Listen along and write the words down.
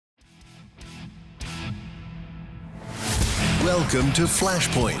Welcome to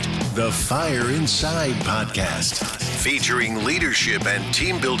Flashpoint, the Fire Inside podcast, featuring leadership and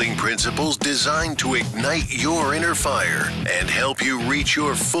team building principles designed to ignite your inner fire and help you reach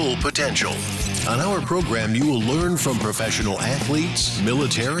your full potential. On our program, you will learn from professional athletes,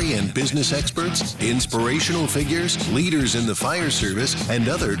 military and business experts, inspirational figures, leaders in the fire service, and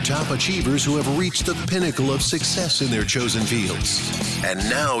other top achievers who have reached the pinnacle of success in their chosen fields. And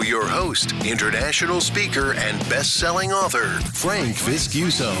now your host, international speaker and best-selling author, Frank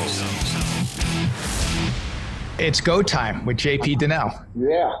Viscuso. It's go time with JP Dinnell.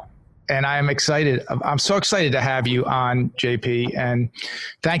 Yeah. And I am excited. I'm so excited to have you on, JP, and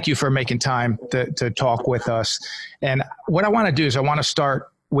thank you for making time to talk with us. And what I want to do is I want to start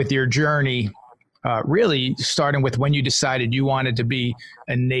with your journey, really starting with when you decided you wanted to be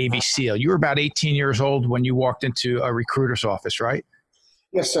a Navy SEAL. You were about 18 years old when you walked into a recruiter's office, right?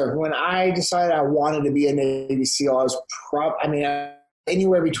 Yes, sir. When I decided I wanted to be a Navy SEAL, I was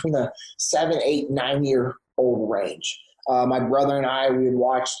anywhere between the 7, 8, 9-year-old range. My brother and I, we had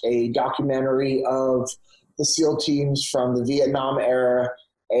watched a documentary of the SEAL teams from the Vietnam era,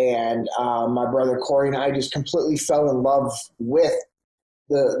 and my brother Corey and I just completely fell in love with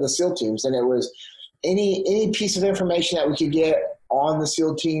the SEAL teams. And it was any piece of information that we could get on the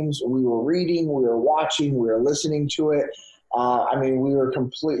SEAL teams, we were reading, we were watching, we were listening to it. We were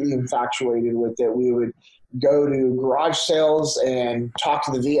completely infatuated with it. We would go to garage sales and talk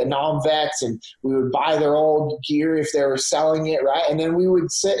to the Vietnam vets, and we would buy their old gear if they were selling it, right? And then we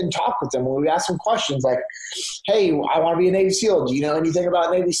would sit and talk with them. We would ask them questions like, hey, I want to be a Navy SEAL. Do you know anything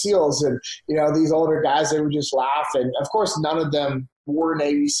about Navy SEALs? And, these older guys, they would just laugh. And, of course, none of them were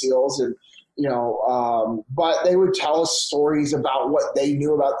Navy SEAls. And, but they would tell us stories about what they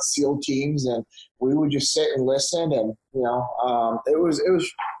knew about the SEAL teams, and we would just sit and listen. And,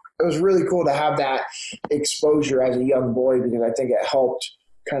 it was really cool to have that exposure as a young boy, because I think it helped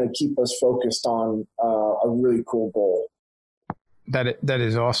kind of keep us focused on a really cool goal. That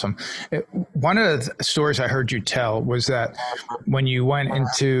is awesome. One of the stories I heard you tell was that when you went in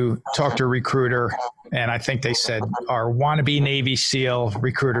to talk to a recruiter, and I think they said, our wannabe Navy SEAL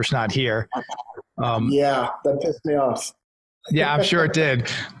recruiter's not here. Yeah, that pissed me off. Yeah, I'm sure it did.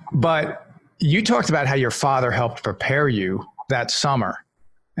 But you talked about how your father helped prepare you that summer.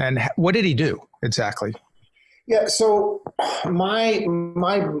 And what did he do exactly? Yeah, so my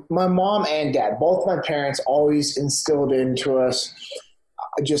mom and dad, both my parents, always instilled into us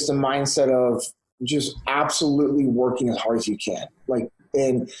just a mindset of just absolutely working as hard as you can.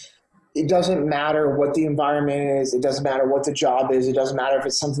 And it doesn't matter what the environment is. It doesn't matter what the job is. It doesn't matter if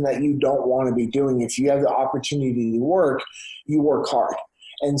it's something that you don't want to be doing. If you have the opportunity to work, you work hard.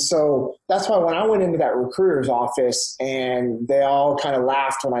 And so that's why when I went into that recruiter's office and they all kind of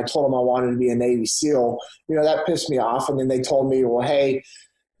laughed when I told them I wanted to be a Navy SEAL, that pissed me off. And then they told me, well, hey,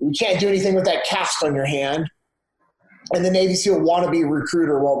 you can't do anything with that cast on your hand. And the Navy SEAL wannabe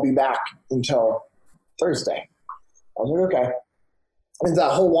recruiter won't be back until Thursday. I was like, okay. And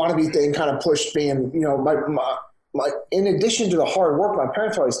that whole wannabe thing kind of pushed me. And, my in addition to the hard work, my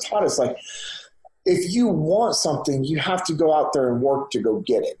parents always taught us, if you want something, you have to go out there and work to go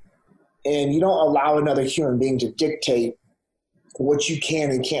get it. And you don't allow another human being to dictate what you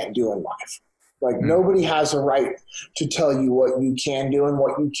can and can't do in life. Nobody has a right to tell you what you can do and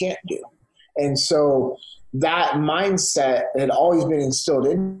what you can't do. And so that mindset had always been instilled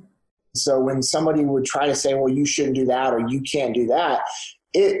in. So when somebody would try to say, well, you shouldn't do that or you can't do that,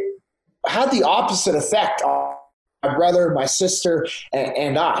 it had the opposite effect on my brother, my sister,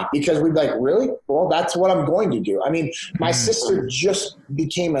 and I, because we'd be like, really? Well, that's what I'm going to do. My sister just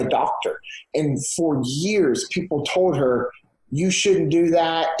became a doctor, and for years people told her, you shouldn't do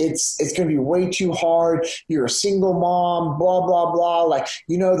that. It's going to be way too hard. You're a single mom, blah, blah, blah.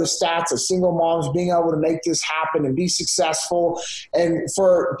 The stats of single moms being able to make this happen and be successful. And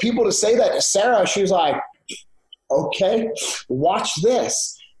for people to say that to Sarah, she was like, okay, watch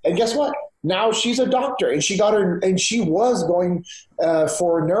this. And guess what? Now she's a doctor, and she was going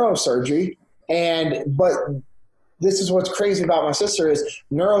for neurosurgery. But this is what's crazy about my sister is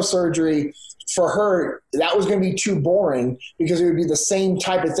neurosurgery for her, that was going to be too boring because it would be the same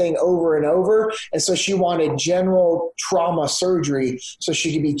type of thing over and over. And so she wanted general trauma surgery so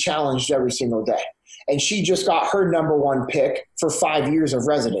she could be challenged every single day. And she just got her number one pick for 5 years of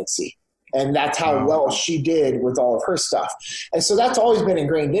residency. And that's how well she did with all of her stuff. And so that's always been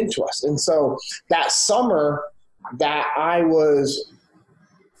ingrained into us. And so that summer that I was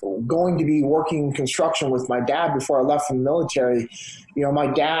going to be working in construction with my dad before I left from the military, my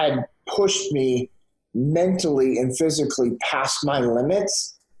dad pushed me mentally and physically past my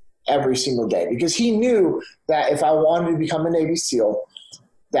limits. every single day, because he knew that if I wanted to become a Navy SEAL,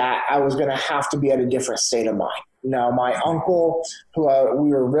 that I was going to have to be at a different state of mind. My uncle, who we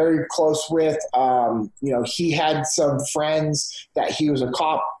were very close with, he had some friends that he was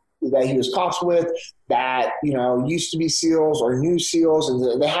cops with that, used to be SEALs or new SEALs,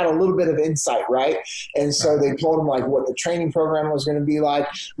 and they had a little bit of insight, right? And so they told him like what the training program was going to be like.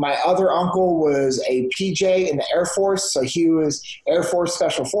 My other uncle was a PJ in the Air Force, so he was Air Force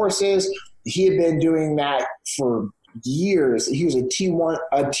Special Forces. He had been doing that for years. He was a tier one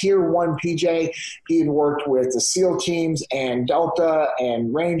PJ. He had worked with the SEAL teams and Delta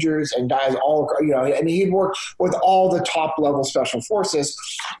and Rangers and guys he'd worked with all the top level special forces.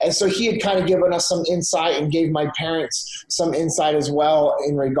 And so he had kind of given us some insight and gave my parents some insight as well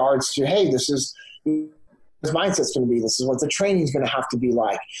in regards to, hey, this is his mindset's going to be, this is what the training is going to have to be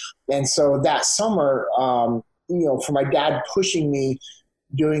like. And so that summer, for my dad pushing me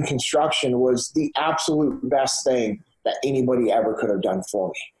doing construction was the absolute best thing that anybody ever could have done for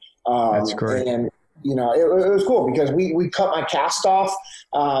me. That's great. And, it was cool because we cut my cast off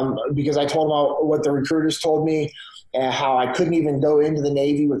because I told him what the recruiters told me and how I couldn't even go into the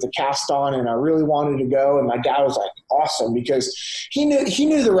Navy with the cast on, and I really wanted to go. And my dad was like, awesome, because he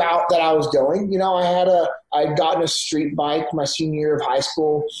knew the route that I was going. I'd gotten a street bike my senior year of high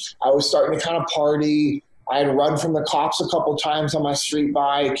school. I was starting to kind of party. I had run from the cops a couple of times on my street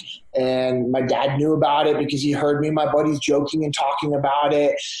bike, and my dad knew about it because he heard me and my buddies joking and talking about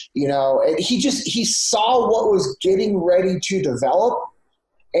it. And he saw what was getting ready to develop,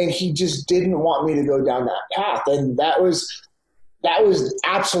 and he just didn't want me to go down that path. And that was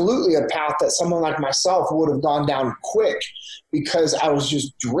absolutely a path that someone like myself would have gone down quick, because I was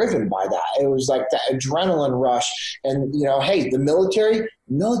just driven by that. It was like that adrenaline rush. And, hey, the military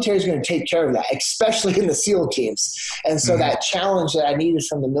is going to take care of that, especially in the SEAL teams. And so that challenge that I needed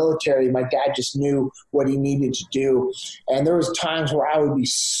from the military, my dad just knew what he needed to do. And there was times where I would be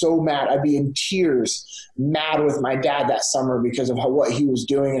so mad. I'd be in tears, mad with my dad that summer because of what he was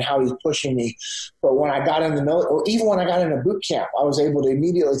doing and how he was pushing me. But when I got in the military, or even when I got into boot camp, I was able to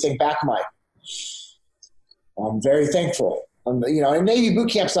immediately think back, I'm very thankful. And Navy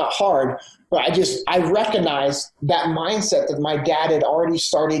boot camp's not hard, but I recognized that mindset that my dad had already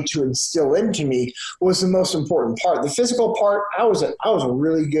started to instill into me was the most important part. The physical part, I was a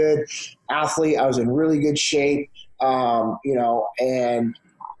really good athlete. I was in really good shape, and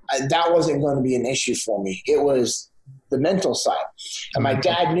that wasn't going to be an issue for me. It was the mental side. And my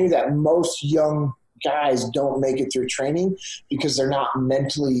dad knew that most young guys don't make it through training because they're not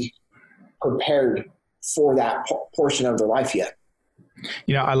mentally prepared for that portion of their life yet.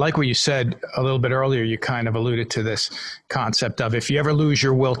 I like what you said a little bit earlier. You kind of alluded to this concept of, if you ever lose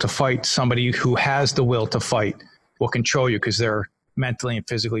your will to fight, somebody who has the will to fight will control you because they're mentally and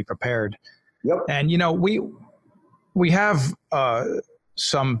physically prepared. Yep. And, we have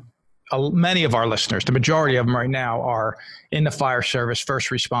many of our listeners, the majority of them right now, are in the fire service, first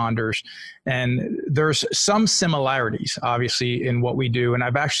responders, and there's some similarities, obviously, in what we do. And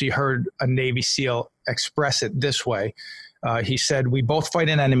I've actually heard a Navy SEAL express it this way. He said, we both fight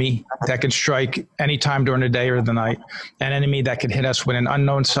an enemy that can strike anytime during the day or the night, an enemy that can hit us with an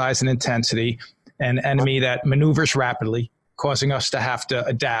unknown size and intensity, an enemy that maneuvers rapidly, causing us to have to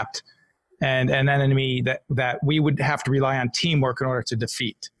adapt, and an enemy that we would have to rely on teamwork in order to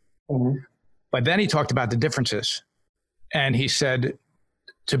defeat. Mm-hmm. But then he talked about the differences. And he said,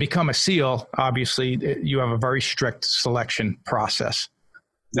 to become a SEAL, obviously, you have a very strict selection process.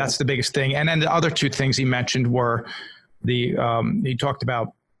 That's the biggest thing. And then the other two things he mentioned were he talked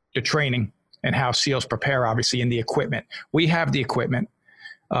about the training and how SEALs prepare, obviously, in the equipment. We have the equipment.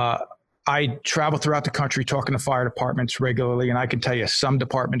 I travel throughout the country talking to fire departments regularly, and I can tell you some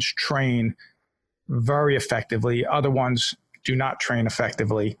departments train very effectively. Other ones do not train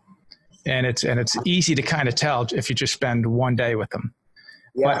effectively. And it's easy to kind of tell if you just spend one day with them.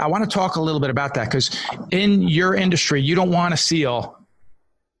 Yeah. But I want to talk a little bit about that, because in your industry, you don't want a SEAL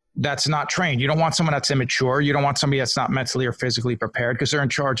that's not trained. You don't want someone that's immature. You don't want somebody that's not mentally or physically prepared, because they're in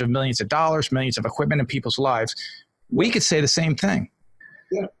charge of millions of dollars, millions of equipment in people's lives. We could say the same thing.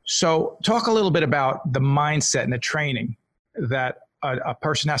 Yeah. So talk a little bit about the mindset and the training that a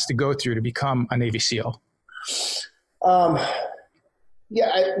person has to go through to become a Navy SEAL. I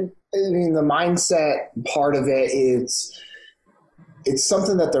mean, the mindset part of it it's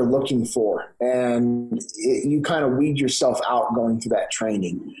something that they're looking for, and you kind of weed yourself out going through that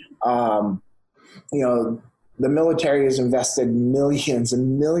training. The military has invested millions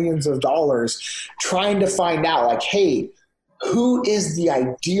and millions of dollars trying to find out, like, hey, who is the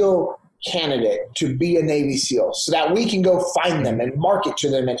ideal candidate to be a Navy SEAL so that we can go find them and market to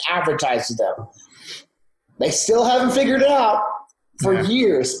them and advertise to them. They still haven't figured it out for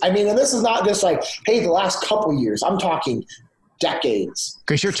years. I mean, and this is not just like, hey, the last couple years. I'm talking decades.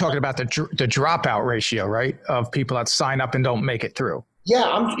 Because you're talking about the dropout ratio, right, of people that sign up and don't make it through.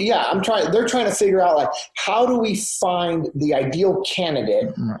 I'm trying. They're trying to figure out, like, how do we find the ideal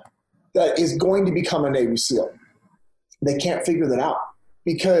candidate that is going to become a Navy SEAL? They can't figure that out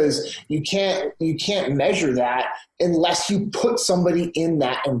because you can't measure that unless you put somebody in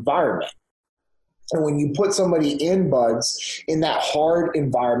that environment. And when you put somebody in, buds, in that hard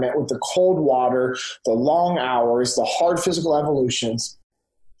environment with the cold water, the long hours, the hard physical evolutions,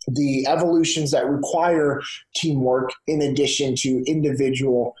 the evolutions that require teamwork in addition to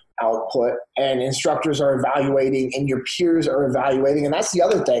individual output, and instructors are evaluating and your peers are evaluating. And that's the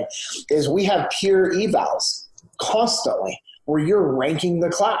other thing, is we have peer evals constantly where you're ranking the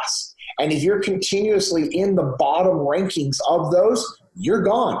class. And if you're continuously in the bottom rankings of those, you're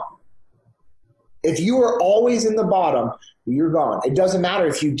gone. If you are always in the bottom, you're gone. It doesn't matter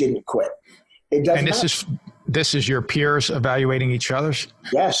if you didn't quit. It doesn't matter. This is your peers evaluating each other's?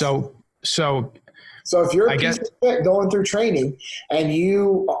 Yes. So if you're a piece of shit going through training and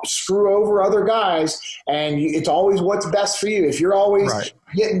you screw over other guys and it's always what's best for you. If you're always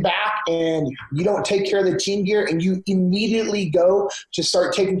getting back and you don't take care of the team gear and you immediately go to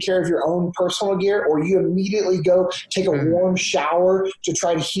start taking care of your own personal gear, or you immediately go take a warm shower to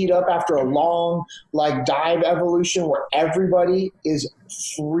try to heat up after a long dive evolution where everybody is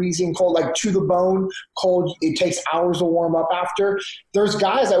freezing cold, to the bone cold. It takes hours to warm up after. There's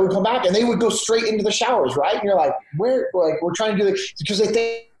guys that would come back and they would go straight into the showers, right? And you're like, we're trying to do this because they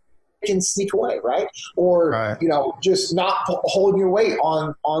think can sneak away, right? Or, just not holding your weight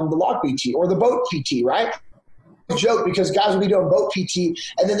on the log PT or the boat PT, right? Joke, because guys will be doing boat PT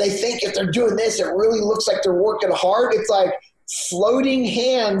and then they think if they're doing this, it really looks like they're working hard. It's like floating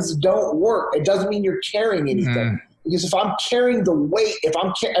hands don't work. It doesn't mean you're carrying anything. Because if I'm carrying the weight, if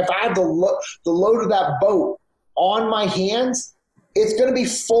I have the load of that boat on my hands, it's going to be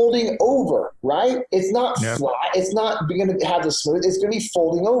folding over, right? It's not flat. It's not going to have the smooth. It's going to be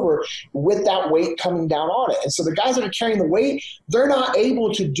folding over with that weight coming down on it. And so the guys that are carrying the weight, they're not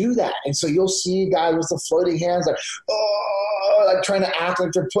able to do that. And so you'll see guys with the floating hands trying to act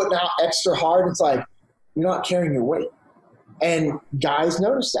like they're putting out extra hard. It's like, you're not carrying your weight. And guys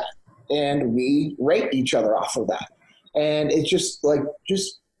notice that. And we rate each other off of that. And it's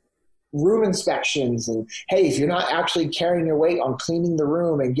just room inspections and, hey, if you're not actually carrying your weight on cleaning the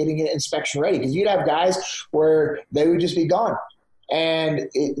room and getting it inspection ready, because you'd have guys where they would just be gone and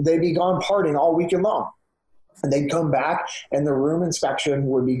they'd be gone partying all weekend long. And they'd come back and the room inspection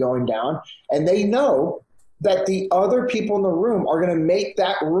would be going down, and they know that the other people in the room are going to make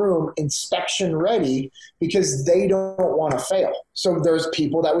that room inspection ready because they don't want to fail. So there's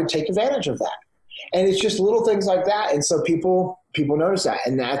people that would take advantage of that. And it's just little things like that. And so people notice that.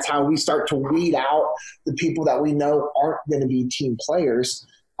 And that's how we start to weed out the people that we know aren't going to be team players.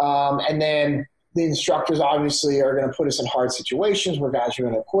 And then the instructors obviously are going to put us in hard situations where guys are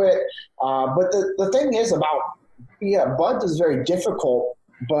going to quit. But the thing is about, BUD/S is very difficult,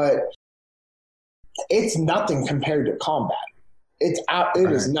 but it's nothing compared to combat. It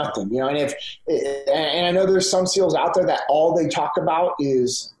is nothing, and and I know there's some SEALs out there that all they talk about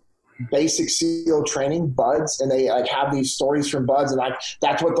is basic SEAL training, BUD/S, and they have these stories from BUD/S, and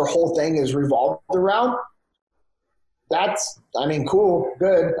that's what their whole thing is revolved around. Cool,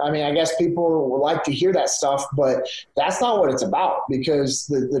 good. I guess people would like to hear that stuff, but that's not what it's about, because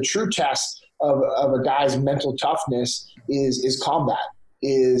the true test of a guy's mental toughness is combat,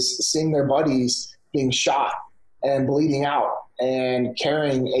 is seeing their buddies being shot and bleeding out and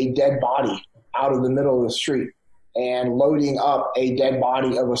carrying a dead body out of the middle of the street and loading up a dead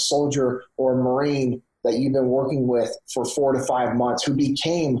body of a soldier or a Marine that you've been working with for 4 to 5 months who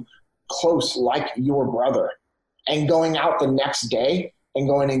became close like your brother, and going out the next day and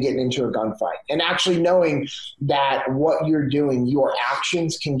going and getting into a gunfight and actually knowing that what you're doing, your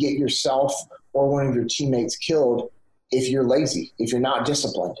actions can get yourself or one of your teammates killed if you're lazy, if you're not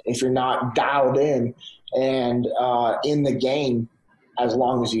disciplined, if you're not dialed in and in the game as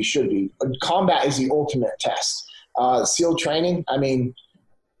long as you should be. Combat is the ultimate test. SEAL training,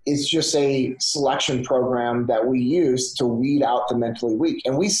 it's just a selection program that we use to weed out the mentally weak.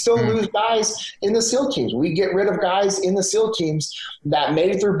 And we still lose guys in the SEAL teams. We get rid of guys in the SEAL teams that made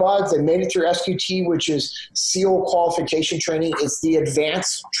it through BUD/S, they made it through SQT, which is SEAL qualification training. It's the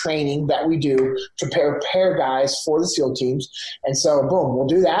advanced training that we do to prepare guys for the SEAL teams. And so, boom, we'll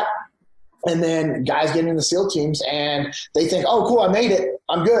do that. And then guys get into the SEAL teams and they think, oh, cool, I made it.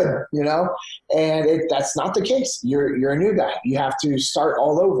 I'm good, and that's not the case. You're a new guy. You have to start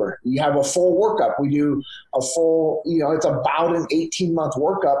all over. You have a full workup. We do a full, it's about an 18-month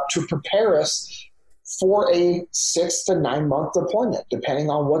workup to prepare us for a 6 to 9 month deployment, depending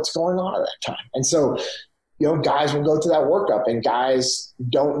on what's going on at that time. And so, guys will go through that workup, and guys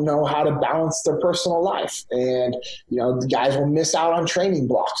don't know how to balance their personal life. And, the guys will miss out on training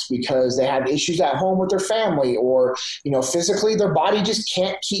blocks because they have issues at home with their family, or, physically their body just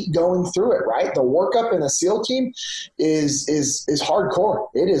can't keep going through it, right? The workup in the SEAL team is hardcore.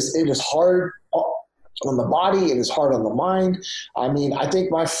 It is hard on the body. It is hard on the mind. I mean, I think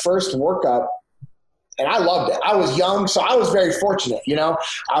my first workup, and I loved it. I was young, so I was very fortunate,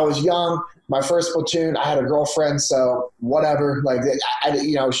 I was young. My first platoon, I had a girlfriend, so whatever. Like, that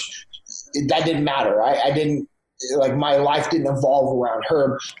didn't matter. My life didn't evolve around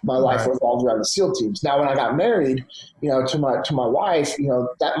her. My life revolved around the SEAL teams. Now, when I got married, to my wife,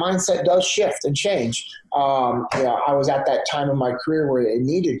 that mindset does shift and change. I was at that time in my career where it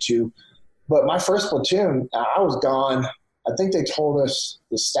needed to. But my first platoon, I was gone. I think they told us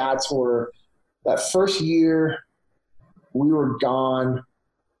the stats were that first year we were gone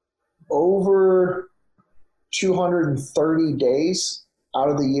over 230 days out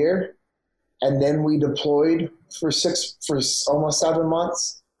of the year. And then we deployed for almost 7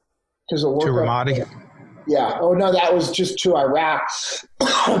 months. To Ramadi? Yeah. Oh, no, that was just to Iraq.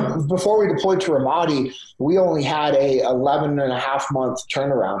 Before we deployed to Ramadi, we only had a 11.5-month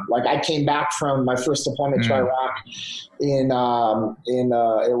turnaround. Like, I came back from my first deployment to Iraq in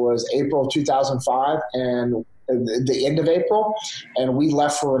it was April 2005 and the end of April, and we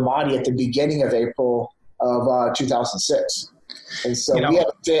left for Ramadi at the beginning of April of 2006. And so we had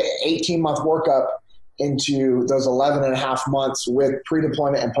to fit 18-month workup into those 11.5 months with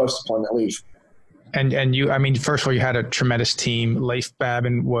pre-deployment and post-deployment leave. And you, I mean, first of all, you had a tremendous team. Leif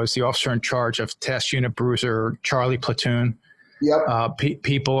Babin was the officer in charge of Task Unit Bruiser Charlie Platoon. Yep.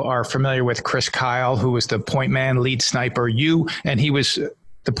 People are familiar with Chris Kyle, who was the point man, lead sniper. And he was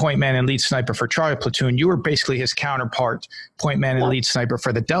the point man and lead sniper for Charlie Platoon. You were basically his counterpart, point man and lead sniper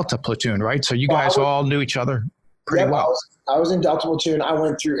for the Delta Platoon, right? So you guys all knew each other pretty well. I was in Delta Platoon. I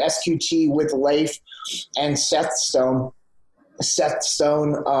went through SQT with Leif and Seth Stone.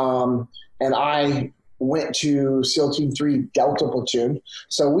 And I went to SEAL Team 3 Delta Platoon.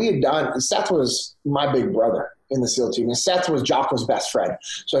 So we had done – Seth was my big brother in the SEAL team. And Seth was Jocko's best friend.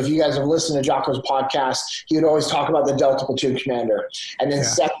 So if you guys have listened to Jocko's podcast, he would always talk about the Delta Platoon commander. And then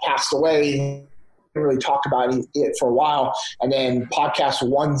Seth passed away. He didn't really talk about it for a while. And then podcast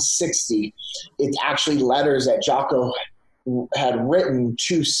 160, it's actually letters that Jocko had written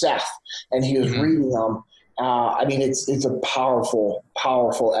to Seth, and he was reading them. I mean, it's a powerful,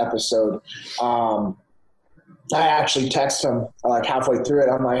 powerful episode. I actually texted him like halfway through it.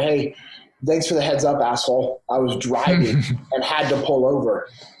 I'm like, hey, thanks for the heads up, asshole. I was driving and had to pull over.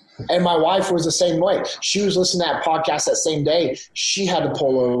 And my wife was the same way. She was listening to that podcast that same day. She had to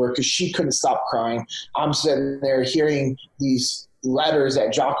pull over because she couldn't stop crying. I'm sitting there hearing these letters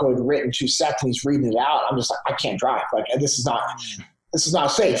that Jocko had written to Seth, and he's reading it out. I'm just like, I can't drive. Like, this is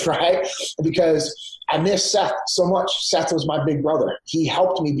not safe, right? Because I miss Seth so much. Seth was my big brother. He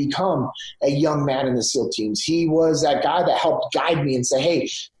helped me become a young man in the SEAL teams. He was that guy that helped guide me and say, hey,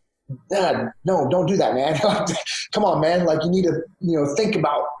 Dad, no, don't do that, man. Come on, man. Like, you need to, think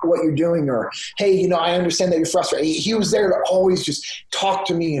about what you're doing, or, hey, I understand that you're frustrated. He was there to always just talk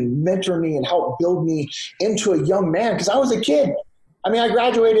to me and mentor me and help build me into a young man. Cause I was a kid. I mean, I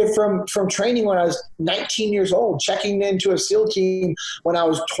graduated from training when I was 19 years old, checking into a SEAL team when I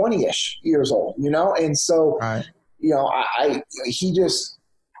was 20-ish years old, And so, he just,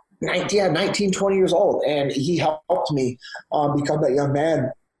 19, 20 years old, and he helped me become that young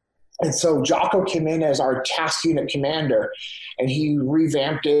man. And so Jocko came in as our task unit commander, and he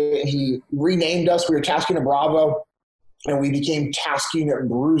revamped it. He renamed us. We were Task Unit Bravo, and we became Task Unit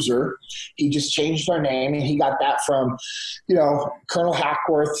Bruiser. He just changed our name, and he got that from, Colonel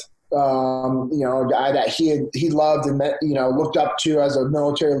Hackworth, a guy that he loved and looked up to as a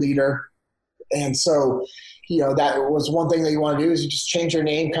military leader. And so, that was one thing that you want to do, is you just change your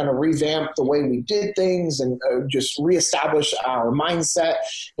name, kind of revamp the way we did things, and just reestablish our mindset.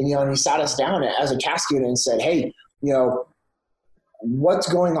 And, and he sat us down as a task unit and said, hey,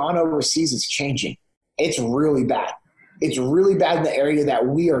 what's going on overseas is changing. It's really bad. It's really bad in the area that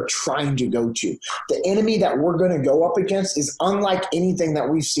we are trying to go to. The enemy that we're going to go up against is unlike anything that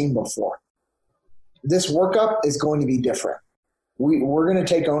we've seen before. This workup is going to be different. We're going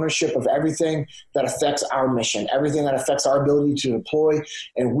to take ownership of everything that affects our mission, everything that affects our ability to deploy,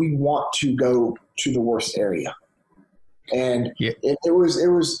 and we want to go to the worst area. And it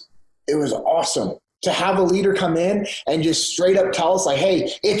was awesome to have a leader come in and just straight up tell us, like,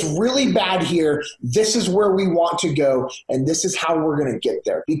 hey, it's really bad here. This is where we want to go, and this is how we're going to get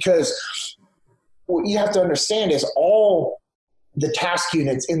there. Because what you have to understand is all the task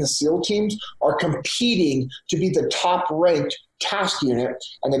units in the SEAL teams are competing to be the top-ranked task unit,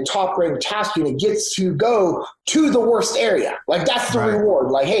 and the top-ranked task unit gets to go to the worst area. Like, that's the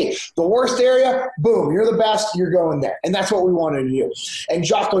reward. Like, hey, the worst area, boom, you're the best, you're going there. And that's what we wanted to do. And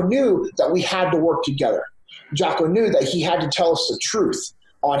Jocko knew that we had to work together. Jocko knew that he had to tell us the truth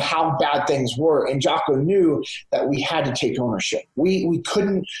on how bad things were. And Jocko knew that we had to take ownership. We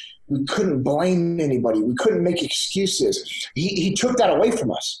couldn't blame anybody. We couldn't make excuses. He took that away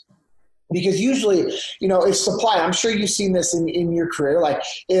from us. Because usually, if supply, I'm sure you've seen this in your career, like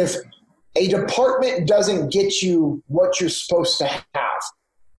if a department doesn't get you what you're supposed to have,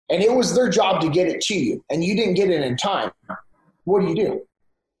 and it was their job to get it to you, and you didn't get it in time, what do?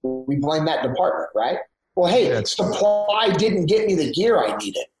 We blame that department, right? Well, hey, supply didn't get me the gear I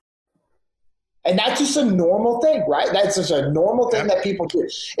needed. And that's just a normal thing, right? That's just a normal thing that people do.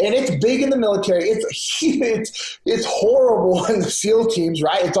 And it's big in the military. It's horrible in the SEAL teams,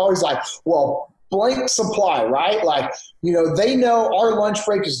 right? It's always like, well, blank supply, right? Like, they know our lunch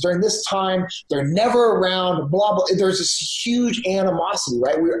break is during this time. They're never around, blah, blah. There's this huge animosity,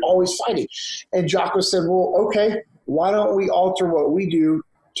 right? We're always fighting. And Jocko said, well, okay, why don't we alter what we do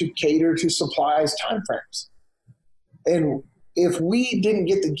to cater to supply's timeframes? And if we didn't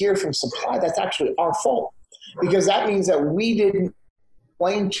get the gear from supply, that's actually our fault, because that means that we didn't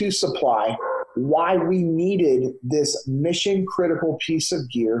explain to supply why we needed this mission critical piece of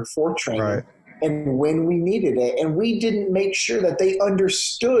gear for training and when we needed it. And we didn't make sure that they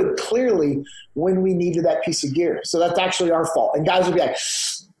understood clearly when we needed that piece of gear. So that's actually our fault. And guys would be like,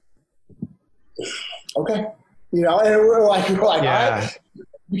 okay, and we're like, all right.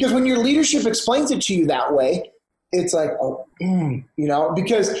 Because when your leadership explains it to you that way, it's like,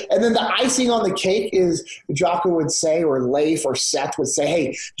 because, and then the icing on the cake is Jocko would say, or Leif or Seth would say,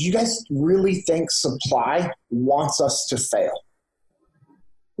 hey, do you guys really think supply wants us to fail?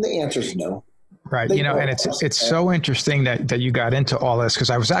 The answer is no. Right. And it's so interesting that you got into all this, because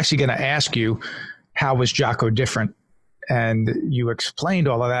I was actually going to ask you, how was Jocko different? And you explained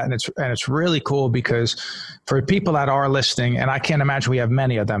all of that. And it's really cool, because for people that are listening, and I can't imagine we have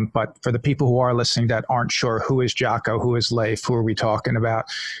many of them, but for the people who are listening that aren't sure, who is Jocko, who is Leif, who are we talking about?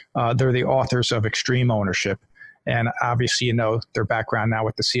 They're the authors of Extreme Ownership. And obviously, their background now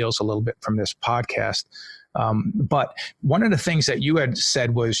with the SEALs a little bit from this podcast. But one of the things that you had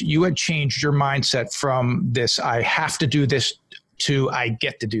said was you had changed your mindset from this, I have to do this, to I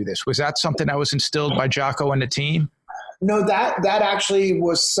get to do this. Was that something that was instilled by Jocko and the team? No, that actually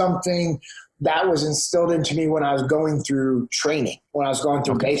was something that was instilled into me when I was going through training, when I was going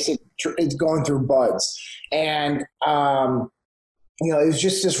through going through BUDS. And, it was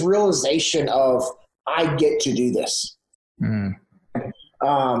just this realization of, I get to do this.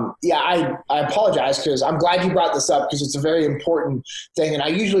 I apologize, because I'm glad you brought this up, because it's a very important thing. And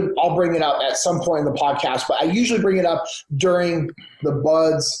I'll bring it up at some point in the podcast, but I usually bring it up during the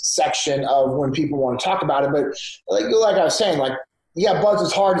BUDS section of when people want to talk about it. But like I was saying, BUDS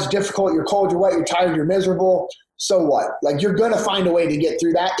is hard, it's difficult, you're cold, you're wet, you're tired, you're miserable. So what? You're going to find a way to get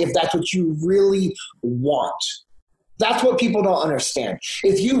through that if that's what you really want. That's what people don't understand.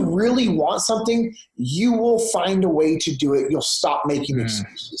 If you really want something, you will find a way to do it. You'll stop making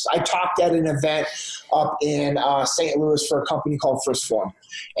excuses. I talked at an event up in St. Louis for a company called First Form.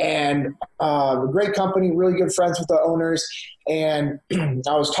 And a great company, really good friends with the owners. And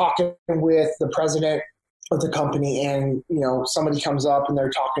I was talking with the president of the company, and, somebody comes up and they're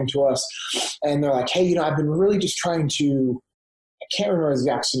talking to us. And they're like, hey, I've been really just trying to – I can't remember the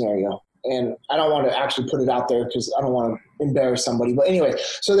exact scenario. And I don't want to actually put it out there because I don't want to embarrass somebody. But anyway,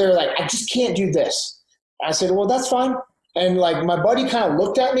 so they're like, I just can't do this. I said, well, that's fine. And my buddy kind of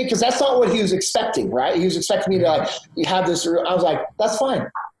looked at me, because that's not what he was expecting, right? He was expecting me to you have this. I was like, that's fine,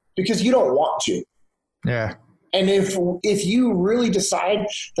 because you don't want to. Yeah. And if you really decide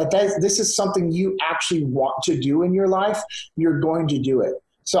that this is something you actually want to do in your life, you're going to do it.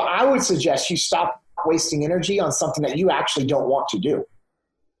 So I would suggest you stop wasting energy on something that you actually don't want to do.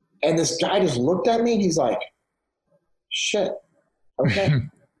 And this guy just looked at me. He's like, shit. Okay.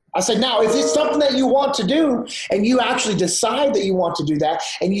 I said, now, if it's something that you want to do and you actually decide that you want to do that,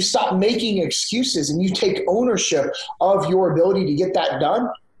 and you stop making excuses and you take ownership of your ability to get that done,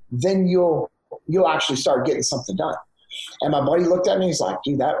 then you'll actually start getting something done. And my buddy looked at me, he's like,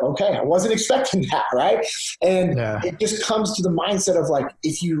 dude, okay. I wasn't expecting that, right? And it just comes to the mindset of like,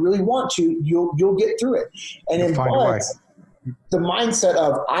 if you really want to, you'll get through it. And in BUD/S, the mindset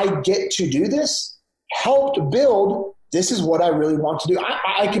of I get to do this helped build, this is what I really want to do.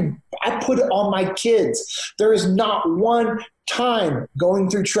 I put it on my kids. There is not one time going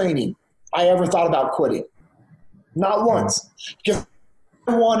through training I ever thought about quitting. Not once. Because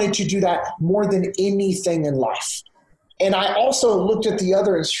I wanted to do that more than anything in life. And I also looked at the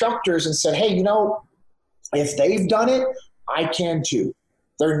other instructors and said, hey, if they've done it, I can too.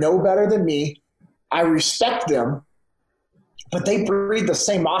 They're no better than me. I respect them, but they breathe the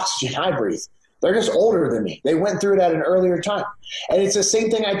same oxygen I breathe. They're just older than me. They went through it at an earlier time. And it's the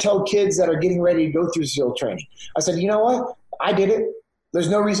same thing I tell kids that are getting ready to go through SEAL training. I said, you know what? I did it. There's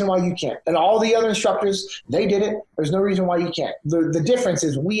no reason why you can't. And all the other instructors, they did it. There's no reason why you can't. The difference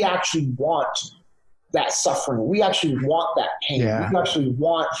is we actually want that suffering. We actually want that pain. Yeah. We actually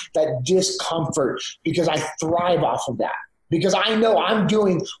want that discomfort because I thrive off of that. Because I know I'm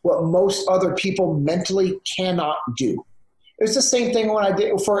doing what most other people mentally cannot do. It's the same thing when I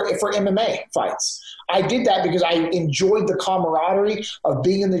did for MMA fights. I did that because I enjoyed the camaraderie of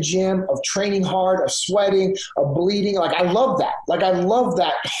being in the gym, of training hard, of sweating, of bleeding. Like I love that. Like I love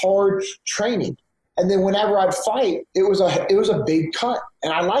that hard training. And then whenever I'd fight, it was a big cut.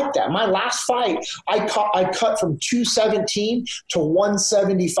 And I liked that. My last fight, I cut from 217 to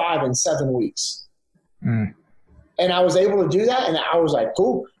 175 in 7 weeks. Mm. And I was able to do that. And I was like,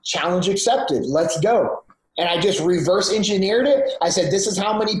 cool, challenge accepted. Let's go. And I just reverse engineered it. I said, this is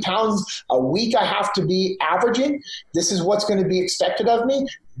how many pounds a week I have to be averaging. This is what's going to be expected of me.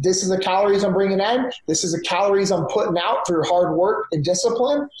 This is the calories I'm bringing in. This is the calories I'm putting out through hard work and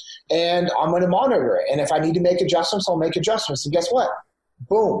discipline. And I'm going to monitor it. And if I need to make adjustments, I'll make adjustments. And guess what?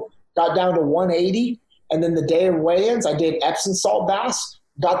 Boom. Got down to 180. And then the day of weigh-ins, I did Epsom salt baths,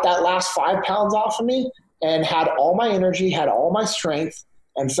 got that last 5 pounds off of me, and had all my energy, had all my strength,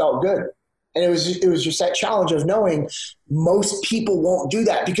 and felt good. And it was just that challenge of knowing most people won't do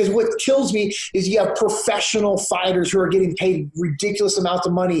that, because what kills me is you have professional fighters who are getting paid ridiculous amounts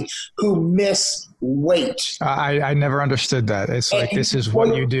of money who miss weight. I never understood that. It's like, this is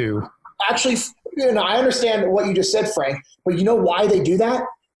what you do. Actually, I understand what you just said, Frank, but you know why they do that?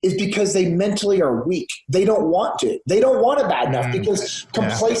 Is because they mentally are weak. They don't want to. They don't want it bad enough because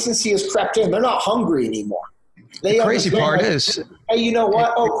complacency has crept in. They're not hungry anymore. The crazy part is, hey, you know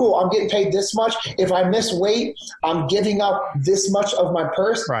what? Oh, cool. I'm getting paid this much. If I miss weight, I'm giving up this much of my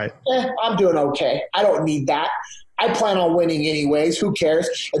purse. Right. I'm doing okay. I don't need that. I plan on winning anyways. Who cares?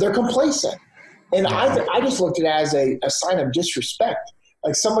 And they're complacent. And I just looked at it as a sign of disrespect.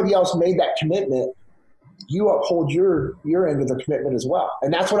 Like somebody else made that commitment. You uphold your end of the commitment as well.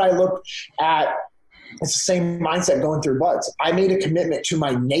 And that's what I look at. It's the same mindset going through BUD/S. I made a commitment to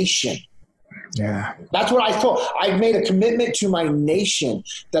my nation. Yeah. That's what I thought. I made a commitment to my nation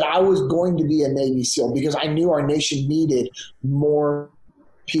that I was going to be a Navy SEAL because I knew our nation needed more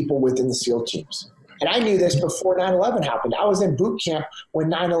people within the SEAL teams. And I knew this before 9/11 happened. I was in boot camp when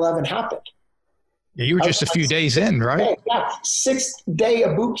 9/11 happened. Yeah, you were just a few days in, right? Yeah. 6th day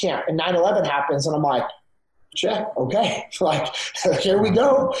of boot camp and 9/11 happens. And I'm like, yeah, okay. Like, here we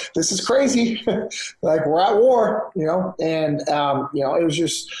go. This is crazy. Like, we're at war, and, it was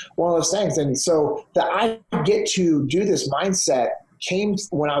just one of those things. And so that I get to do this mindset came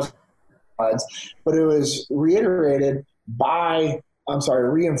when I was, but it was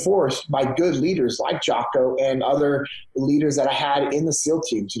reinforced by good leaders like Jocko and other leaders that I had in the SEAL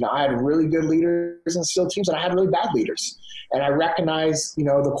teams. I had really good leaders in SEAL teams and I had really bad leaders. And I recognized,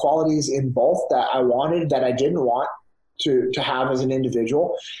 the qualities in both that I wanted, that I didn't want to have as an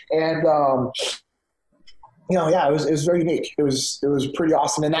individual. And, it was very unique. It was pretty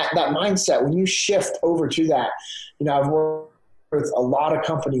awesome. And that mindset, when you shift over to that, I've worked with a lot of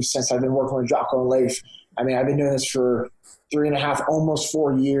companies since I've been working with Jocko and Leif. I mean, I've been doing this for 3.5, almost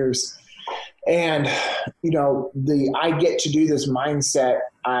 4 years. And, I get to do this mindset.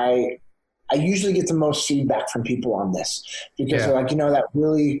 I usually get the most feedback from people on this because they're like, that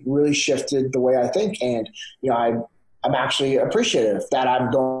really, really shifted the way I think. And, I'm actually appreciative that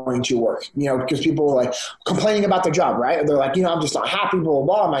I'm going to work, because people are like complaining about their job, right? They're like, I'm just not happy, blah, blah,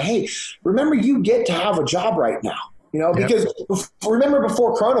 blah. I'm like, hey, remember you get to have a job right now. Because remember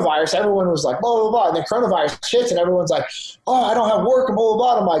before coronavirus, everyone was like, blah, blah, blah. And then coronavirus hits and everyone's like, oh, I don't have work and blah,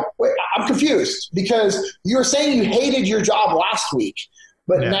 blah, blah. I'm like, wait, I'm confused because you were saying you hated your job last week,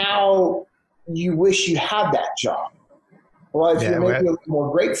 but now you wish you had that job. Well, if you're maybe a little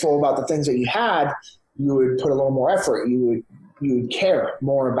more grateful about the things that you had, you would put a little more effort. You would you would care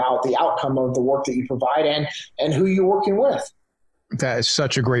more about the outcome of the work that you provide and who you're working with. That is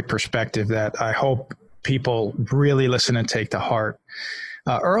such a great perspective that I hope people really listen and take to heart.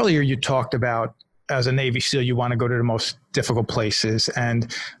 Earlier, you talked about, as a Navy SEAL, you want to go to the most difficult places,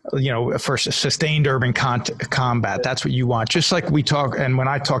 and for sustained urban combat, that's what you want. Just like we talk, and when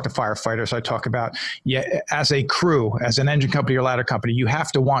I talk to firefighters, I talk about, as a crew, as an engine company or ladder company, you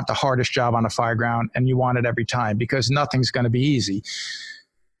have to want the hardest job on the fire ground, and you want it every time because nothing's going to be easy.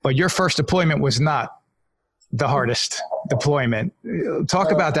 But your first deployment was not the hardest deployment.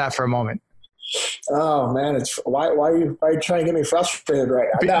 Talk about that for a moment. Oh man, it's why are you trying to get me frustrated right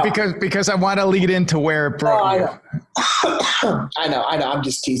now? Because I want to lead into where it brought you. I know. I'm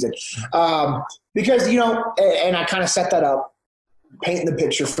just teasing. Because and I kind of set that up, painting the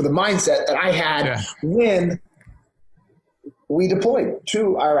picture for the mindset that I had when we deployed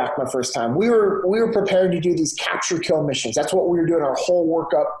to Iraq my first time. We were prepared to do these capture kill missions. That's what we were doing our whole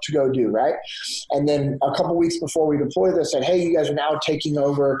workup to go do, right? And then a couple weeks before we deployed, they said, "Hey, you guys are now taking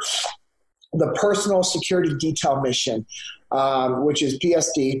over the personal security detail mission," which is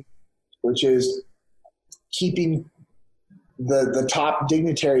PSD, which is keeping the top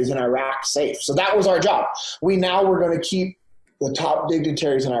dignitaries in Iraq safe. So that was our job. We now were going to keep the top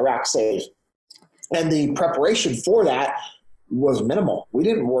dignitaries in Iraq safe. And the preparation for that was minimal. We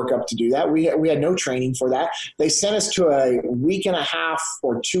didn't work up to do that. We had no training for that. They sent us to a 1.5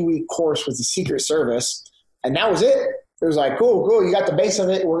 or 2 week course with the Secret Service, and that was it. It was like, cool, you got the base of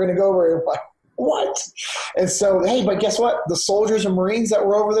it. We're going to go over it. Like, what? And so, hey, but guess what? The soldiers and Marines that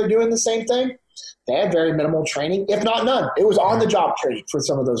were over there doing the same thing, they had very minimal training, if not none. It was on-the-job training for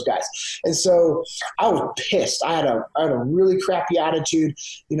some of those guys. And so I was pissed. I had a really crappy attitude.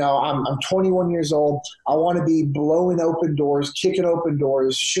 I'm 21 years old. I want to be blowing open doors, kicking open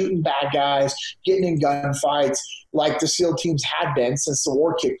doors, shooting bad guys, getting in gunfights like the SEAL teams had been since the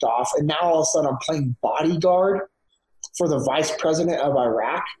war kicked off. And now all of a sudden I'm playing bodyguard for the vice president of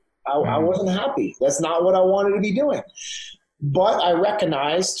Iraq. I wasn't happy. That's not what I wanted to be doing. But I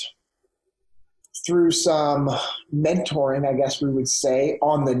recognized through some mentoring, I guess we would say,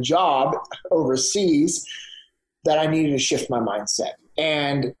 on the job overseas, that I needed to shift my mindset.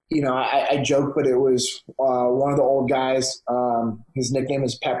 And, I joke, but it was one of the old guys. His nickname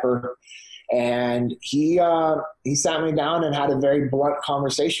is Pepper. And he sat me down and had a very blunt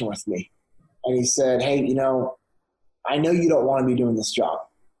conversation with me. And he said, "Hey, I know you don't want to be doing this job.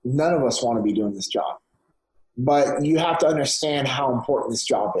 None of us want to be doing this job. But you have to understand how important this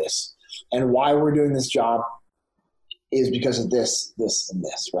job is. And why we're doing this job is because of this, this, and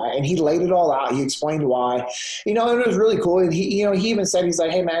this," right? And he laid it all out. He explained why, and it was really cool. And he even said, he's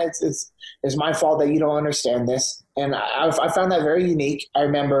like, "Hey man, it's my fault that you don't understand this." And I found that very unique. I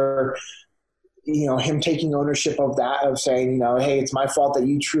remember, him taking ownership of that, of saying, "Hey, it's my fault that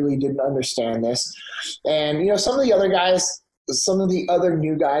you truly didn't understand this." And, some of the other guys, some of the other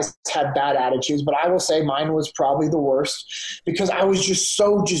new guys had bad attitudes, but I will say mine was probably the worst because I was just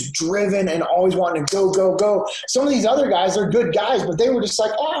so driven and always wanting to go, go, go. Some of these other guys are good guys, but they were just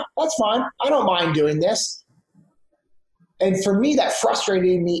like, that's fine. I don't mind doing this. And for me, that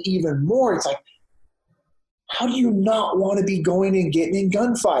frustrated me even more. It's like, how do you not want to be going and getting in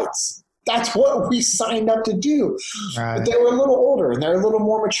gunfights? That's what we signed up to do. Right. But they were a little older and they're a little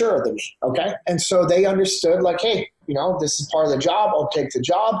more mature than me. Okay. And so they understood, like, hey, this is part of the job. I'll take the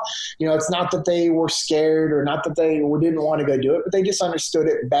job. It's not that they were scared or not that they didn't want to go do it, but they just understood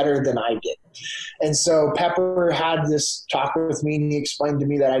it better than I did. And so Pepper had this talk with me, and he explained to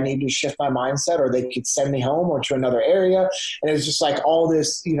me that I needed to shift my mindset, or they could send me home or to another area. And it was just like all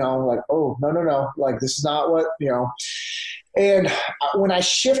this, like, oh, no. Like, this is not what, And when I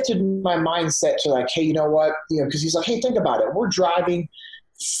shifted my mindset to like, hey, you know what? Because he's like, hey, think about it. We're driving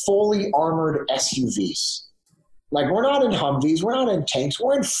fully armored SUVs. Like, we're not in Humvees. We're not in tanks.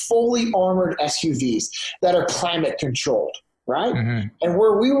 We're in fully armored SUVs that are climate controlled, right? Mm-hmm. And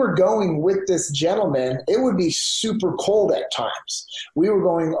where we were going with this gentleman, it would be super cold at times. We were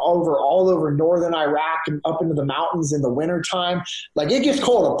going all over northern Iraq and up into the mountains in the wintertime. Like, it gets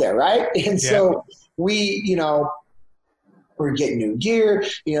cold up there, right? And so we, we're getting new gear.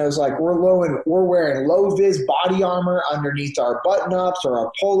 It's like we're wearing low vis body armor underneath our button ups or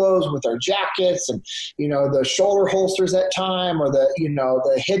our polos with our jackets, and the shoulder holsters at time, or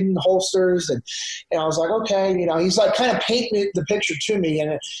the hidden holsters. And I was like, okay, he's like kind of painting the picture to me,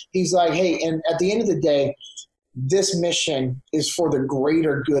 and he's like, hey, and at the end of the day, this mission is for the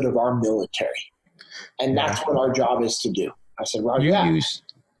greater good of our military, and that's what our job is to do. I said, Roger that.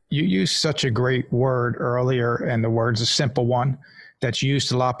 You used such a great word earlier, and the word's a simple one that's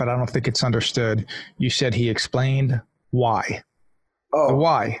used a lot, but I don't think it's understood. You said he explained why. The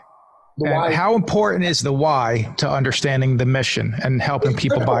why. The why. How important is the why to understanding the mission and helping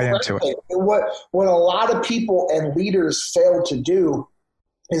people buy into it? What a lot of people and leaders fail to do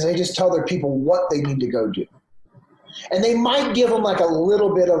is they just tell their people what they need to go do. And they might give them like a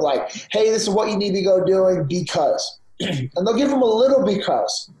little bit of like, hey, this is what you need to go doing because. And they'll give them a little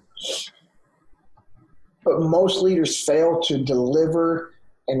because. But most leaders fail to deliver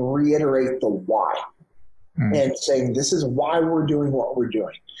and reiterate the why. And saying, this is why we're doing what we're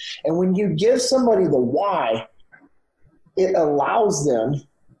doing. And when you give somebody the why, it allows them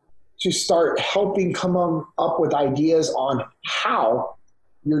to start helping come up with ideas on how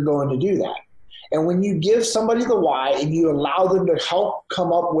you're going to do that. And when you give somebody the why and you allow them to help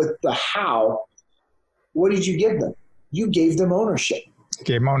come up with the how, what did you give them? You gave them ownership.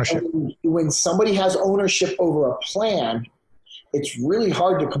 Gave them ownership. And when somebody has ownership over a plan, it's really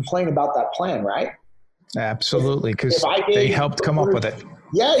hard to complain about that plan, right? Absolutely, because they helped come up with it.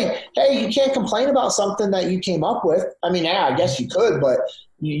 Yeah. Hey, you can't complain about something that you came up with. I mean, yeah, I guess you could, but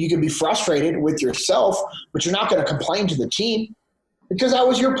you could be frustrated with yourself, but you're not going to complain to the team because that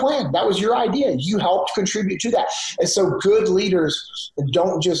was your plan. That was your idea. You helped contribute to that. And so good leaders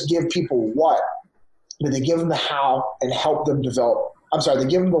don't just give people what, but they give them the how and help them develop. They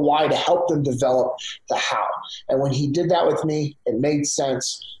give them the why to help them develop the how. And when he did that with me, it made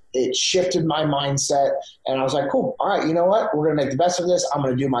sense. It shifted my mindset, and I was like, cool. All right, you know what? We're going to make the best of this. I'm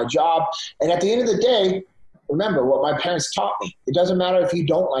going to do my job. And at the end of the day, remember what my parents taught me. It doesn't matter if you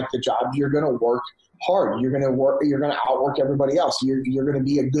don't like the job. You're going to work hard. You're going to outwork everybody else. You're going to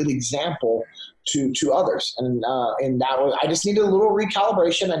be a good example to others. And that was, I just needed a little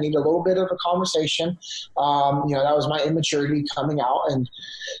recalibration. I needed a little bit of a conversation. That was my immaturity coming out, and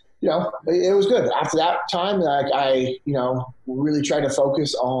it was good. After that time, I really tried to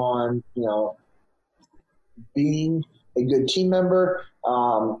focus on, being a good team member,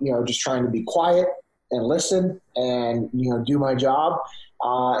 just trying to be quiet and listen and, do my job.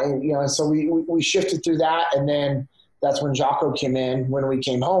 So we shifted through that. And then that's when Jocko came in. When we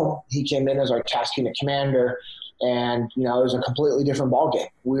came home, he came in as our task unit commander. And, it was a completely different ballgame.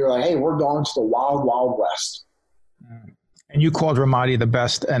 We were like, hey, we're going to the wild, wild west. And you called Ramadi the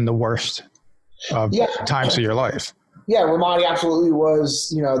best and the worst of times of your life. Yeah, Ramadi absolutely was,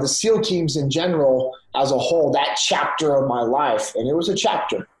 the SEAL teams in general as a whole, that chapter of my life. And it was a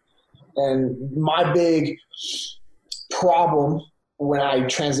chapter. And my big problem when I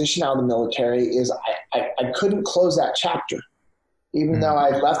transitioned out of the military is I couldn't close that chapter. Even though I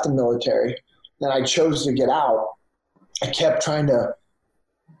left the military and I chose to get out, I kept trying to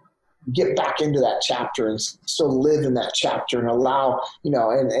get back into that chapter and still live in that chapter and allow,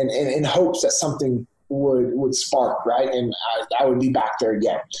 and in hopes that something would spark, right? And I would be back there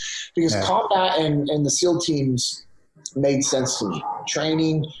again. Because combat and the SEAL teams made sense to me.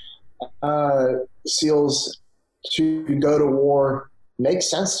 Training SEALs to go to war makes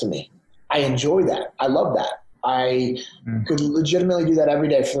sense to me. I enjoy that. I love that. I could legitimately do that every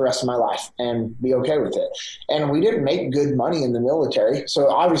day for the rest of my life and be okay with it. And we didn't make good money in the military, so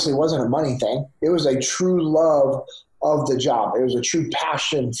obviously it wasn't a money thing. It was a true love of the job. It was a true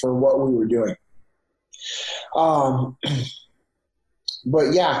passion for what we were doing.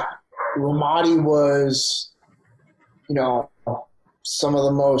 But yeah, Ramadi was, some of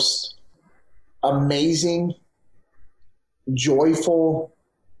the most amazing, joyful,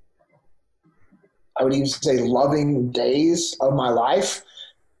 I would even say loving days of my life.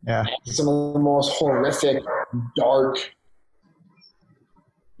 Yeah. Some of the most horrific, dark,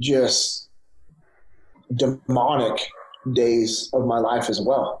 just demonic days of my life as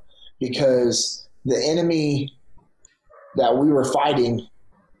well. Because the enemy that we were fighting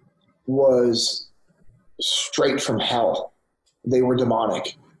was straight from hell. They were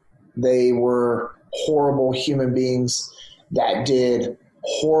demonic. They were horrible human beings that did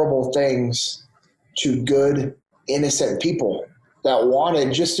horrible things to good, innocent people that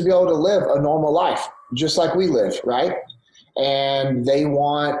wanted just to be able to live a normal life, just like we live, right? And they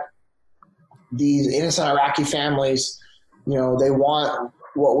want these innocent Iraqi families, they want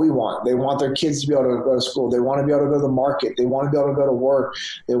what we want. They want their kids to be able to go to school. They want to be able to go to the market. They want to be able to go to work.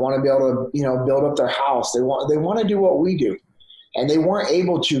 They want to be able to, build up their house. They want to do what we do. And they weren't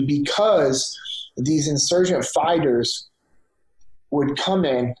able to because these insurgent fighters would come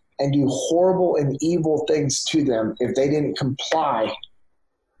in and do horrible and evil things to them if they didn't comply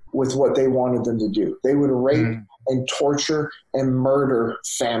with what they wanted them to do. They would rape and torture and murder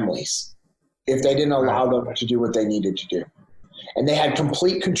families if they didn't allow them to do what they needed to do. And they had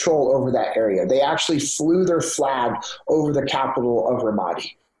complete control over that area. They actually flew their flag over the capital of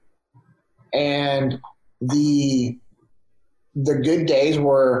Ramadi. And the the good days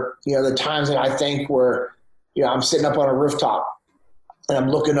were, the times that I think were, I'm sitting up on a rooftop and I'm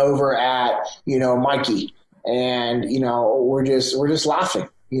looking over at, Mikey, and, we're just laughing.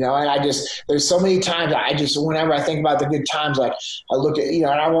 And there's so many times whenever I think about the good times, like I look at,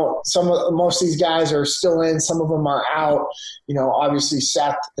 and most of these guys are still in, some of them are out, obviously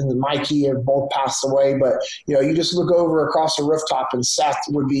Seth and Mikey have both passed away, but, you just look over across the rooftop and Seth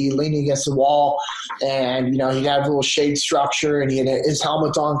would be leaning against the wall and, he'd have a little shade structure and his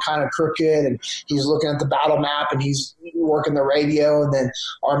helmet's on kind of crooked and he's looking at the battle map and he's working the radio. And then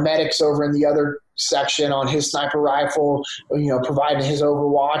our medics over in the other section on his sniper rifle, providing his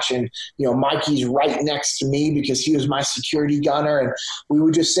overwatch. And, Mikey's right next to me because he was my security gunner. And we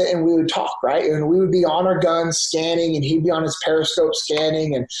would just sit and we would talk, right? And we would be on our guns scanning and he'd be on his periscope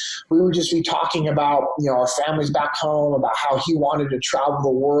scanning. And we would just be talking about, our families back home, about how he wanted to travel the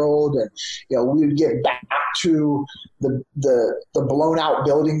world. And, we would get back to the blown out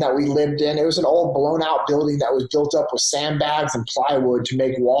building that we lived in. It was an old blown out building that was built up with sandbags and plywood to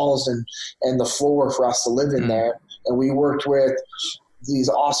make walls and the floor for us to live in there. And we worked with these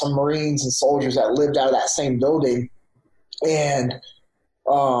awesome Marines and soldiers that lived out of that same building. And,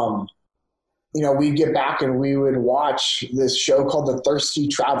 we'd get back and we would watch this show called The Thirsty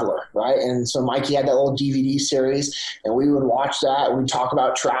Traveler, right? And so Mikey had that little DVD series and we would watch that. We'd talk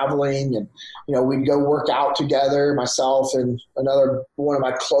about traveling and, we'd go work out together, myself and another one of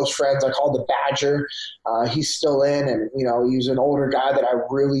my close friends I called the Badger. He's still in and, he's an older guy that I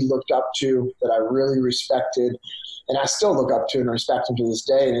really looked up to, that I really respected. And I still look up to and respect him to this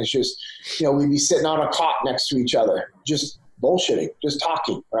day. And it's just, we'd be sitting on a cot next to each other, just bullshitting, just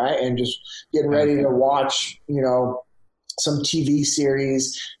talking, right? And just getting ready to watch, some TV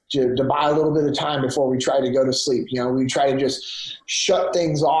series to buy a little bit of time before we try to go to sleep. We try to just shut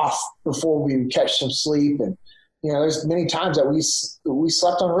things off before we catch some sleep. And, there's many times that we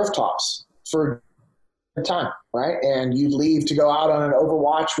slept on rooftops for a time, right? And you'd leave to go out on an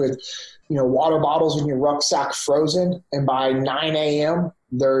overwatch with, water bottles in your rucksack frozen. And by 9 a.m.,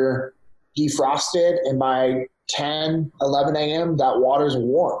 they're defrosted. And by 10, 11 a.m., that water's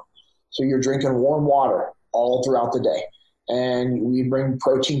warm. So you're drinking warm water all throughout the day. And we bring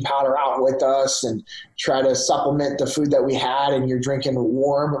protein powder out with us and try to supplement the food that we had. And you're drinking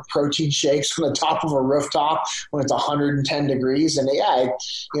warm protein shakes from the top of a rooftop when it's 110 degrees. And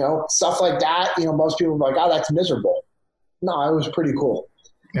stuff like that, most people are like, oh, that's miserable. No, it was pretty cool.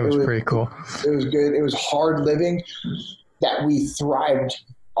 It was pretty cool. It was good. It was hard living that we thrived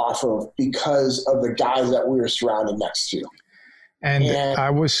off of because of the guys that we were surrounded next to. And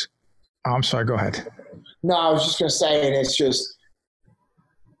I'm sorry, go ahead. No, I was just going to say, and it's just,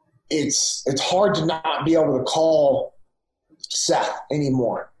 it's hard to not be able to call Seth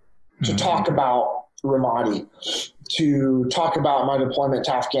anymore, to talk about Ramadi, to talk about my deployment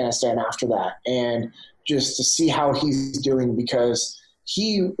to Afghanistan after that, and just to see how he's doing, because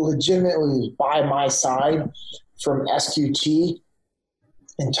he legitimately was by my side from SQT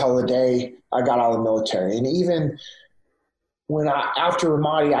until the day I got out of the military. And even when after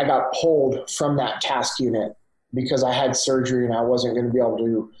Ramadi, I got pulled from that task unit because I had surgery and I wasn't going to be able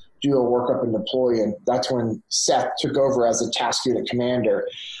to do a workup and deploy. And that's when Seth took over as a task unit commander.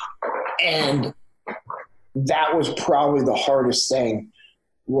 And that was probably the hardest thing,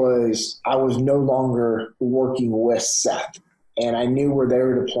 was I was no longer working with Seth. And I knew where they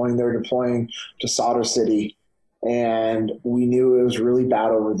were deploying. They were deploying to Sadr City. And we knew it was really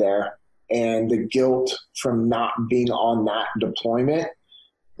bad over there. And the guilt from not being on that deployment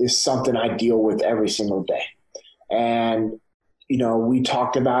is something I deal with every single day. And, we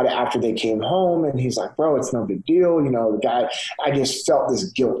talked about it after they came home, and he's like, bro, it's no big deal. The guy, I just felt this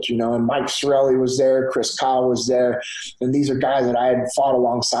guilt, and Mike Sorelli was there, Chris Kyle was there. And these are guys that I had fought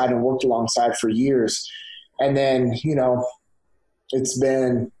alongside and worked alongside for years. And then, it's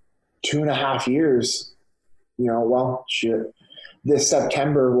been 2.5 years, this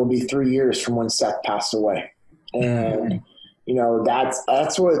September will be 3 years from when Seth passed away. And,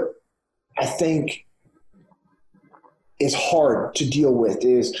 that's what I think is hard to deal with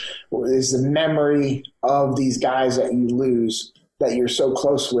is the memory of these guys that you lose, that you're so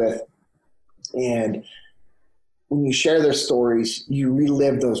close with. And when you share their stories, you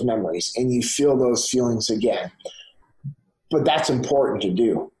relive those memories and you feel those feelings again. But that's important to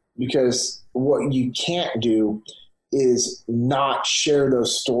do, because what you can't do is not share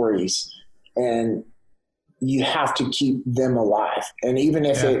those stories, and you have to keep them alive. And even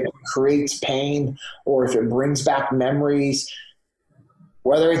if it creates pain or if it brings back memories,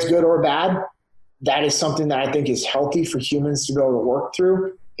 whether it's good or bad, that is something that I think is healthy for humans to be able to work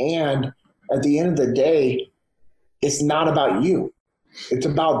through. And at the end of the day, it's not about you. It's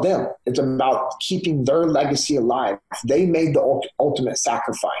about them. It's about keeping their legacy alive. They made the ultimate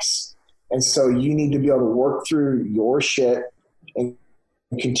sacrifice. And so you need to be able to work through your shit and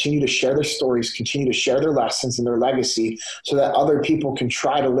continue to share their stories, continue to share their lessons and their legacy so that other people can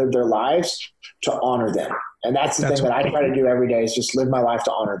try to live their lives to honor them. And that's the thing that I try to do every day, is just live my life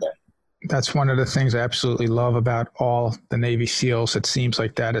to honor them. That's one of the things I absolutely love about all the Navy SEALs. It seems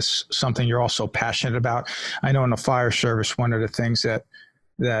like that is something you're also passionate about. I know in the fire service, one of the things that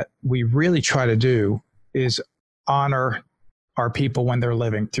we really try to do is honor our people when they're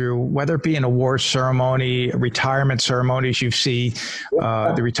living, through whether it be an award ceremony, retirement ceremonies. You see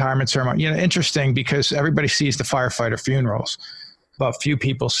the retirement ceremony. Interesting, because everybody sees the firefighter funerals, but few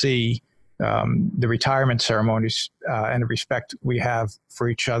people see the retirement ceremonies and the respect we have for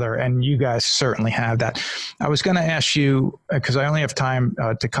each other. And you guys certainly have that. I was going to ask you, because I only have time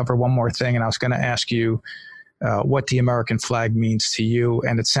to cover one more thing, and I was going to ask you what the American flag means to you.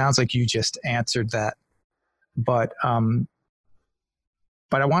 And it sounds like you just answered that. But I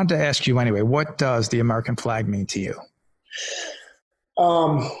wanted to ask you anyway, what does the American flag mean to you?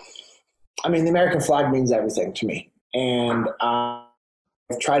 I mean, the American flag means everything to me. And I've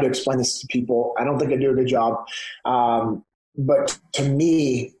tried to explain this to people. I don't think I do a good job. But to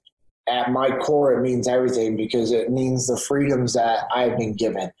me, at my core, it means everything, because it means the freedoms that I've been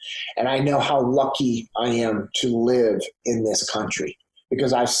given. And I know how lucky I am to live in this country,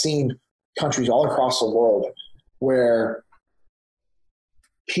 because I've seen countries all across the world where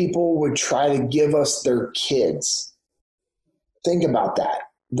people would try to give us their kids. Think about that.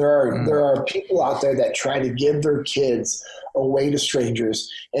 There are people out there that try to give their kids away to strangers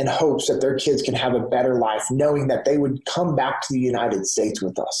in hopes that their kids can have a better life, knowing that they would come back to the United States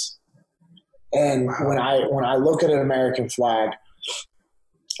with us. And when I look at an American flag,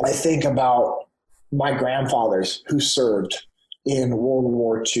 I think about my grandfathers who served in World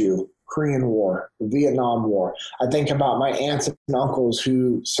War II, Korean War, the Vietnam War. I think about my aunts and uncles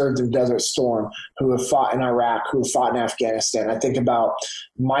who served in Desert Storm, who have fought in Iraq, who have fought in Afghanistan. I think about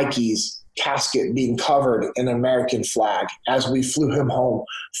Mikey's casket being covered in an American flag as we flew him home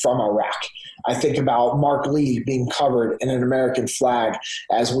from Iraq. I think about Mark Lee being covered in an American flag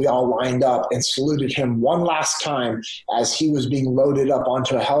as we all lined up and saluted him one last time as he was being loaded up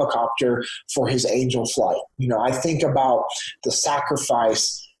onto a helicopter for his Angel flight. I think about the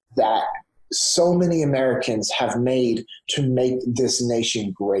sacrifice that so many Americans have made to make this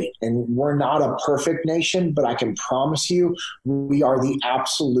nation great. And we're not a perfect nation, but I can promise you we are the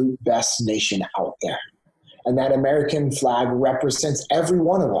absolute best nation out there. And that American flag represents every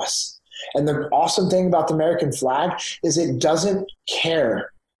one of us. And the awesome thing about the American flag is it doesn't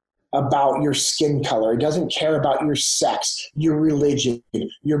care about your skin color. It doesn't care about your sex, your religion,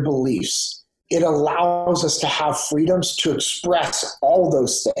 your beliefs. It allows us to have freedoms to express all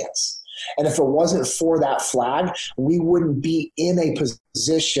those things. And if it wasn't for that flag, we wouldn't be in a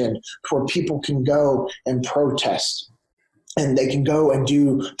position where people can go and protest. And they can go and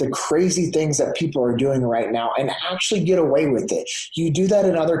do the crazy things that people are doing right now and actually get away with it. You do that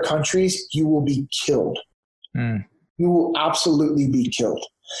in other countries, you will be killed. You will absolutely be killed.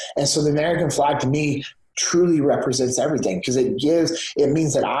 And so the American flag to me truly represents everything, because it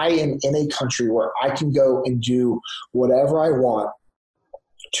means that I am in a country where I can go and do whatever I want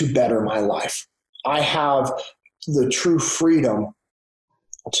to better my life. I have the true freedom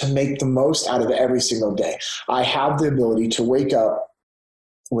to make the most out of every single day. I have the ability to wake up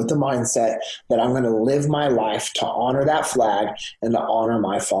with the mindset that I'm going to live my life to honor that flag and to honor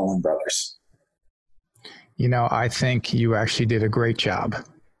my fallen brothers. I think you actually did a great job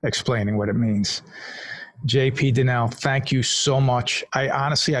explaining what it means. JP Dinnell, thank you so much.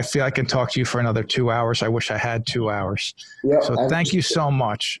 I feel I can talk to you for another 2 hours. I wish I had 2 hours. Yep, so thank you so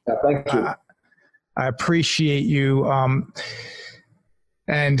much. Yeah, thank you. I appreciate you.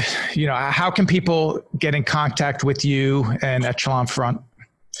 And how can people get in contact with you and Echelon Front?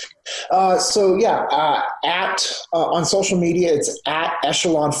 On social media, it's at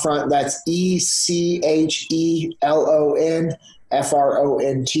Echelon Front. That's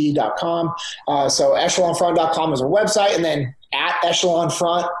ECHELONFRONT.com. So echelonfront.com is our website, and then at Echelon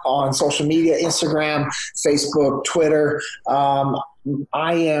Front on social media, Instagram, Facebook, Twitter.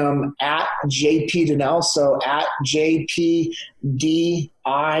 I am at JP Dinnell, so at JPDINNELL.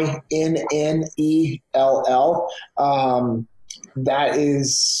 That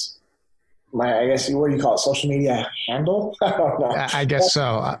is my, I guess, what do you call it, social media handle? I don't know. I guess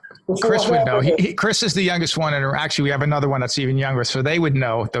so. Chris would know. Chris is the youngest one, and actually we have another one that's even younger, so they would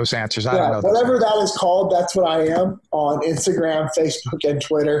know those answers. I don't know. Whatever that is called, that's what I am on Instagram, Facebook, and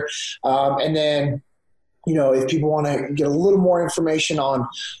Twitter. And then if people want to get a little more information on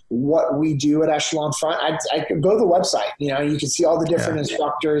what we do at Echelon Front, I could go to the website. You can see all the different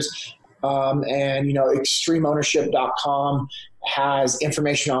instructors, and extremeownership.com has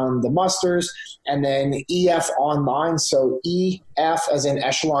information on the musters, and then EF Online. So EF as in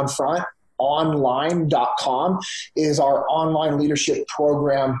Echelon Front. Online.com is our online leadership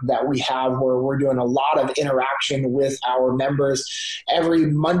program that we have, where we're doing a lot of interaction with our members. Every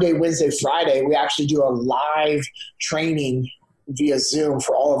Monday, Wednesday, Friday, we actually do a live training via Zoom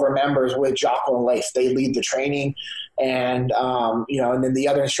for all of our members with Jocko and Leif. They lead the training, and and then the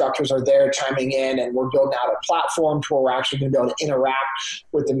other instructors are there chiming in, and we're building out a platform to where we're actually going to be able to interact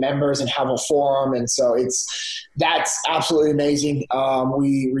with the members and have a forum. And so that's absolutely amazing.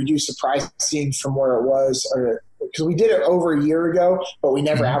 We reduced the pricing from where it was, because we did it over a year ago, but we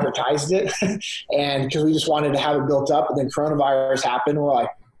never advertised it, and because we just wanted to have it built up. And then coronavirus happened. We're like,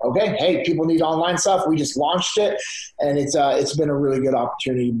 okay, hey, people need online stuff. We just launched it, and it's been a really good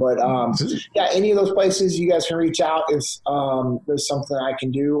opportunity. But any of those places, you guys can reach out if there's something I can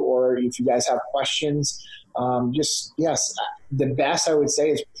do, or if you guys have questions. The best I would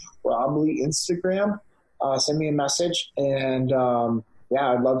say is probably Instagram. Send me a message, and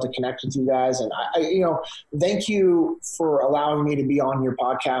I'd love to connect with you guys. And I thank you for allowing me to be on your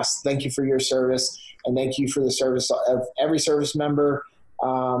podcast. Thank you for your service, and thank you for the service of every service member.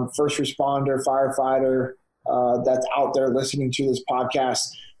 First responder, firefighter that's out there listening to this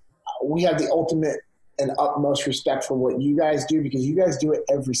podcast. We have the ultimate and utmost respect for what you guys do, because you guys do it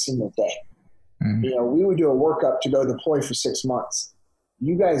every single day. Mm-hmm. We would do a workup to go deploy for 6 months.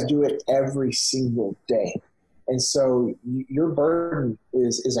 You guys do it every single day. And so your burden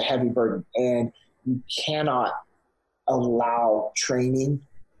is a heavy burden, and you cannot allow training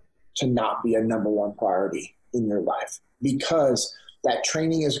to not be a number one priority in your life, because that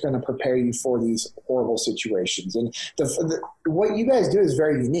training is going to prepare you for these horrible situations. And what you guys do is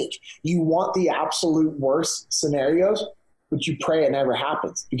very unique. You want the absolute worst scenarios, but you pray it never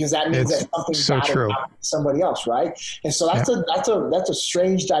happens, because that means that something bad will happen to somebody else, right? And so that's a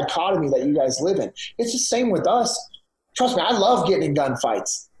strange dichotomy that you guys live in. It's the same with us. Trust me, I love getting in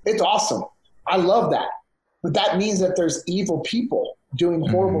gunfights. It's awesome. I love that. But that means that there's evil people doing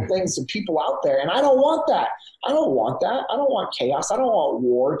horrible things to people out there. And I don't want that. I don't want that. I don't want chaos. I don't want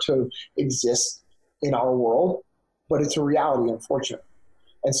war to exist in our world, but it's a reality, unfortunately.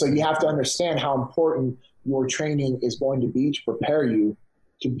 And so you have to understand how important your training is going to be to prepare you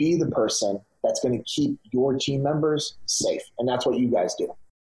to be the person that's going to keep your team members safe. And that's what you guys do.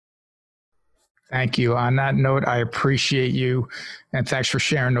 Thank you. On that note, I appreciate you, and thanks for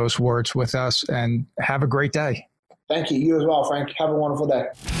sharing those words with us, and have a great day. Thank you. You as well, Frank. Have a wonderful day.